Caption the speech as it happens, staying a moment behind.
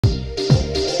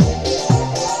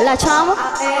la chambre.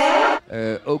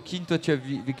 Okhins, toi tu as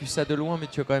vécu ça de loin, mais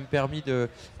tu as quand même permis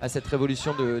à cette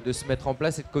révolution de se mettre en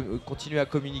place et de continuer à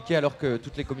communiquer alors que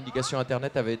toutes les communications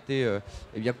Internet avaient été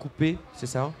eh bien, coupées, c'est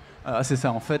ça? C'est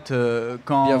ça, en fait,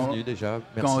 quand... Bienvenue déjà,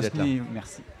 merci d'être là.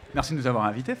 Merci de nous avoir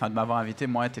invités, enfin de m'avoir invité,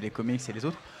 moi, telecomix et les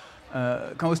autres.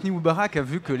 Quand Hosni Moubarak a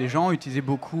vu que les gens utilisaient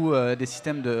beaucoup des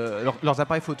systèmes leurs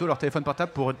appareils photo, leurs téléphones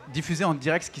portables pour diffuser en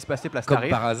direct ce qui se passait place Tahrir.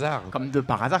 Comme par hasard.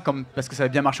 Par hasard, parce que ça avait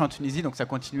bien marché en Tunisie, donc ça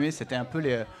continuait, c'était un peu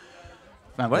les...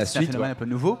 Enfin voilà, c'était un phénomène un peu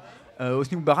nouveau.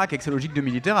 Hosni Moubarak, avec sa logique de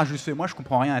militaire, a juste fait, moi je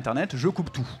comprends rien à Internet, je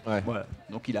coupe tout. Ouais. Voilà.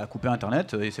 Donc il a coupé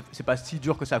Internet, et c'est pas si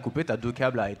dur que ça à couper, tu as 2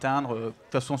 câbles à éteindre. De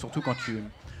toute façon, surtout quand tu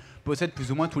possèdes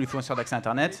plus ou moins tous les fournisseurs d'accès à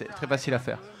Internet, c'est très facile à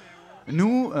faire.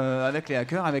 Nous, avec les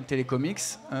hackers, avec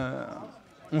telecomix,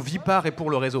 on vit par et pour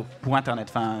le réseau, pour Internet.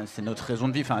 Enfin, c'est notre raison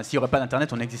de vie. Enfin, s'il n'y aurait pas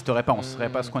d'Internet, on n'existerait pas, on ne serait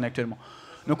pas ce qu'on est actuellement.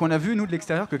 Donc on a vu, nous, de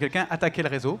l'extérieur, que quelqu'un attaquait le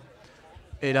réseau.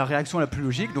 Et la réaction la plus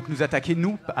logique, donc nous attaquer,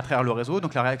 nous, à travers le réseau,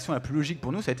 donc la réaction la plus logique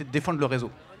pour nous, ça a été de défendre le réseau.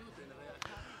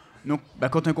 Donc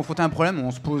quand on est confronté à un problème,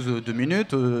 on se pose 2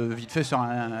 minutes, vite fait sur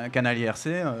un canal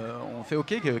IRC, on fait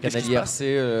OK, qu'est-ce qui se passe ?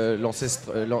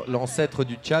 IRC, l'ancêtre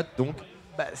du chat, donc.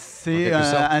 C'est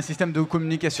un système de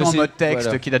communication en mode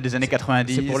texte qui date des années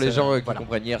 90. C'est pour les gens qui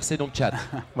comprennent IRC, donc chat.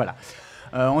 Voilà.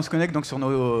 On se connecte donc sur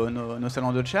nos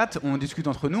salons de chat, on discute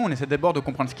entre nous, on essaie d'abord de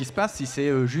comprendre ce qui se passe, si c'est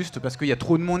juste parce qu'il y a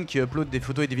trop de monde qui upload des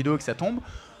photos et des vidéos et que ça tombe,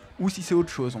 ou si c'est autre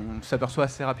chose. On s'aperçoit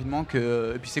assez rapidement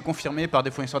que... Et puis c'est confirmé par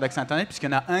des fournisseurs d'accès Internet, puisqu'il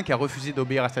y en a un qui a refusé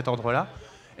d'obéir à cet ordre-là,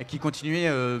 et qui continuait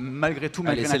malgré tout,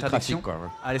 malgré l'interdiction,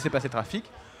 à laisser passer le trafic.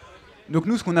 Donc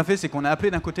nous, ce qu'on a fait, c'est qu'on a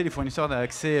appelé d'un côté les fournisseurs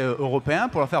d'accès européens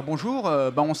pour leur faire bonjour.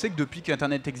 On sait que depuis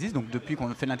qu'Internet existe, donc depuis qu'on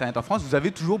fait l'Internet en France, vous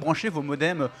avez toujours branché vos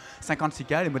modems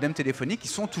 56K, les modems téléphoniques, qui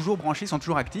sont toujours branchés, sont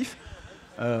toujours actifs.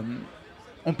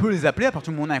 On peut les appeler à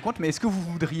partir du moment où on a un compte, mais est-ce que vous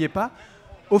ne voudriez pas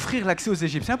offrir l'accès aux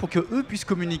Égyptiens pour qu'eux puissent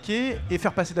communiquer et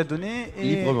faire passer de la donnée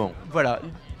librement. Voilà,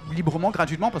 librement,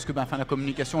 gratuitement, parce que la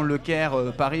communication Le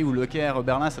Caire-Paris ou Le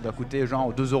Caire-Berlin, ça doit coûter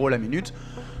genre 2 € la minute.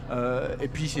 Et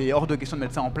puis c'est hors de question de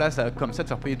mettre ça en place comme ça, de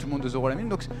faire payer tout le monde 2 € la minute.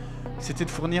 Donc c'était de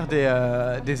fournir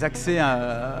des accès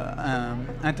à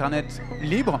Internet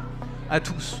libre à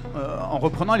tous, en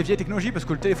reprenant les vieilles technologies, parce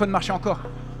que le téléphone marchait encore.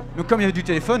 Donc comme il y avait du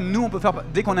téléphone, nous on peut faire,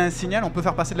 dès qu'on a un signal, on peut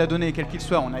faire passer de la donnée, quel qu'il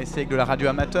soit. On a essayé avec de la radio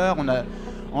amateur,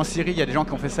 en Syrie il y a des gens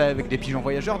qui ont fait ça avec des pigeons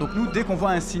voyageurs. Donc nous, dès qu'on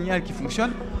voit un signal qui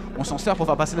fonctionne, on s'en sert pour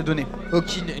faire passer la donnée.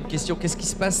 Okhins, une question, qu'est-ce qui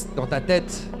se passe dans ta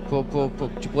tête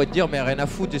tu pourrais te dire, mais rien à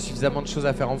foutre, il y a suffisamment de choses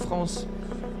à faire en France?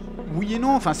 Oui et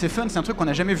non, enfin c'est fun, c'est un truc qu'on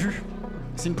n'a jamais vu.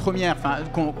 C'est une première,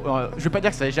 je vais pas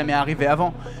dire que ça n'avait jamais arrivé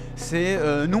avant. C'est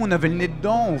nous on avait le nez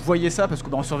dedans, on voyait ça parce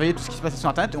qu'on surveillait tout ce qui se passait sur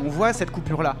Internet et on voit cette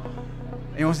coupure-là.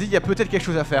 Et on se dit, il y a peut-être quelque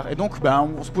chose à faire. Et donc,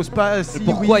 on se pose pas si...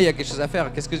 Pourquoi il y a quelque chose à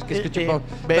faire? Qu'est-ce que tu penses?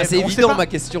 C'est évident ma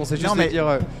question, c'est juste de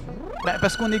dire...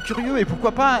 parce qu'on est curieux et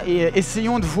pourquoi pas, et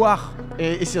essayons de voir.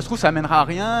 Et si ça se trouve, ça amènera à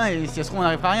rien, et si ça se trouve, on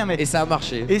n'arrivera à rien. Mais et ça a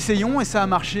marché. Essayons, et ça a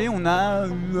marché. On a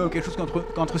eu quelque chose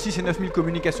qu'entre 6 et 9 000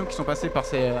 communications qui sont passées par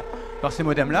ces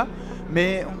modems-là.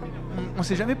 Mais on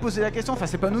s'est jamais posé la question. Enfin,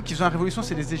 c'est pas nous qui faisons la révolution,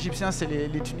 c'est les Égyptiens, c'est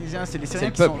les Tunisiens, c'est les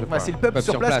Syriens qui sont... c'est le peuple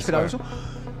sur place qui fait la révolution.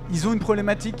 Ils ont une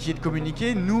problématique qui est de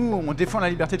communiquer. Nous, on défend la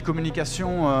liberté de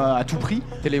communication à tout prix.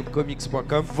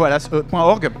 telecomix.com. Voilà,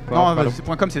 .org. Non, c'est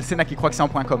 .com, c'est le Sénat qui croit que c'est en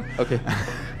 .com. Ok.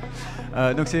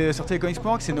 Donc c'est sur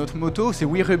telecomix.org, c'est notre motto, c'est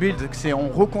We Rebuild, c'est on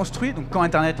reconstruit. Donc quand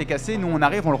Internet est cassé, nous on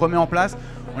arrive, on le remet en place.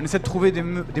 On essaie de trouver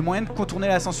des moyens de contourner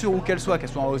la censure où qu'elle soit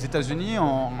aux États-Unis,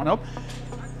 en Europe.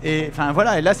 Et enfin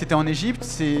voilà, et là c'était en Égypte,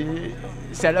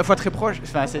 c'est à la fois très proche,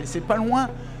 enfin c'est pas loin.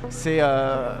 C'est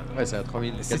ouais, c'est à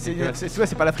 3000.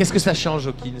 C'est pas la. Qu'est-ce que ça change,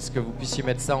 Okhins, que vous puissiez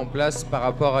mettre ça en place par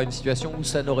rapport à une situation où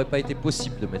ça n'aurait pas été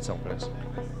possible de mettre ça en place?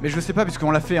 Mais je sais pas,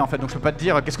 puisqu'on l'a fait en fait, donc je peux pas te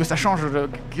dire qu'est-ce que ça change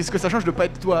de pas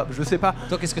être toi, je sais pas.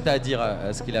 Toi, qu'est-ce que tu as à dire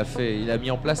à ce qu'il a fait? Il a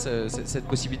mis en place cette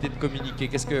possibilité de communiquer.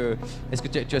 Est-ce que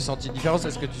tu as senti une différence?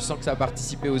 Est-ce que tu sens que ça a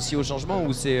participé aussi au changement,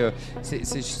 ou c'est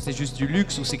juste du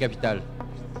luxe, ou c'est capital?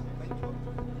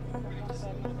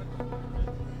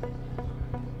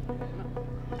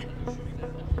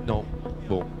 Non.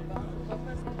 Bon.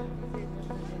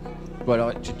 Bon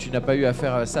alors tu n'as pas eu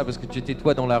affaire à ça parce que tu étais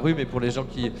toi dans la rue, mais pour les gens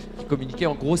qui communiquaient,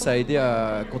 en gros ça a aidé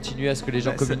à continuer à ce que les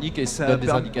gens communiquent et ça donne des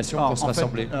indications pour se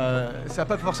rassembler. Ça n'a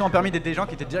pas forcément permis d'être des gens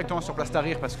qui étaient directement sur place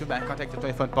Tahrir, parce que quand tu as ton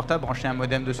téléphone portable, brancher un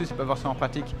modem dessus, c'est pas forcément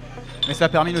pratique. Mais ça a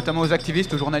permis notamment aux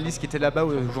activistes, aux journalistes qui étaient là-bas,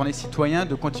 aux journalistes citoyens,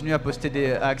 de continuer à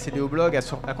poster, à accéder au blog,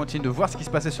 à continuer de voir ce qui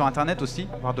se passait sur Internet aussi,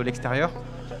 voir de l'extérieur.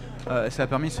 Ça a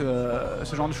permis ce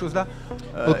genre de choses-là.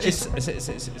 Ok,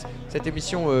 cette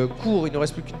émission court, il ne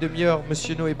reste plus qu'une demi-heure.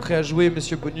 Monsieur No est prêt à jouer,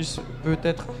 Monsieur Bonus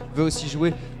peut-être veut aussi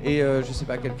jouer. Et je sais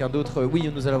pas, quelqu'un d'autre. Oui,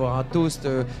 nous allons avoir un toast,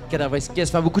 cadavre esquisse,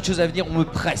 enfin beaucoup de choses à venir, on me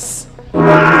presse. Donc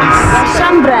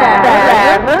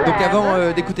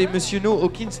avant d'écouter Monsieur No,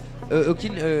 Okhins,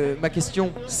 ma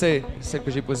question c'est celle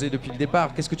que j'ai posée depuis le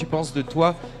départ. Qu'est-ce que tu penses de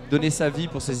toi donner sa vie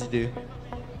pour ses idées?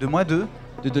 De moi, de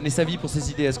donner sa vie pour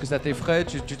ses idées? Est-ce que ça t'effraie?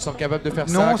 Tu te sens capable de faire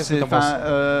ça? Non,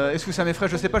 est-ce que ça m'effraie?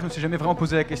 Je sais pas, je me suis jamais vraiment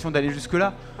posé la question d'aller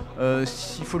jusque-là.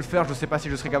 S'il faut le faire, je sais pas si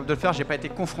je serais capable de le faire. J'ai pas été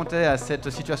confronté à cette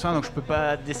situation, donc je peux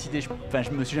pas décider. Je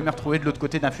me suis jamais retrouvé de l'autre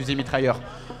côté d'un fusil mitrailleur.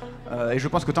 Et je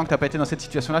pense que tant que t'as pas été dans cette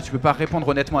situation-là, tu peux pas répondre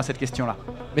honnêtement à cette question-là.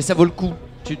 Mais ça vaut le coup.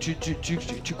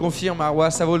 Tu confirmes,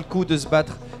 Arwa, ça vaut le coup de se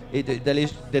battre et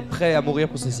d'être prêt à mourir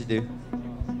pour ses idées?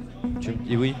 Tu me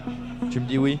dis oui? Tu me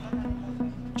dis oui?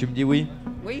 Tu me dis oui?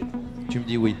 Oui. Tu me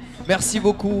dis oui. Merci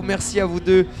beaucoup, merci à vous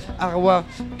deux. Arwa,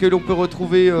 que l'on peut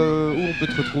retrouver, où on peut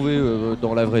te retrouver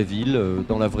dans la vraie ville,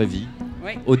 dans la vraie vie,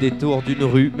 oui, au détour d'une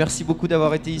rue. Merci beaucoup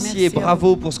d'avoir été ici. Merci et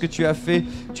bravo pour ce que tu as fait.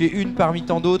 Tu es une parmi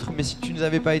tant d'autres, mais si tu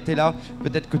n'avais pas été là,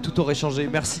 peut-être que tout aurait changé.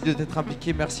 Merci de t'être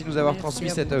impliqué, merci de nous avoir transmis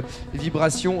cette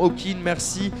vibration. Okhins,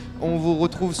 merci. On vous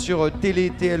retrouve sur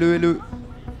TLE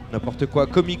n'importe quoi,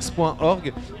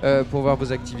 comix.org pour voir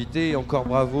vos activités. Et encore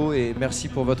bravo et merci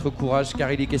pour votre courage,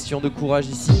 car il est question de courage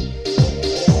ici.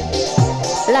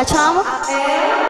 La chambre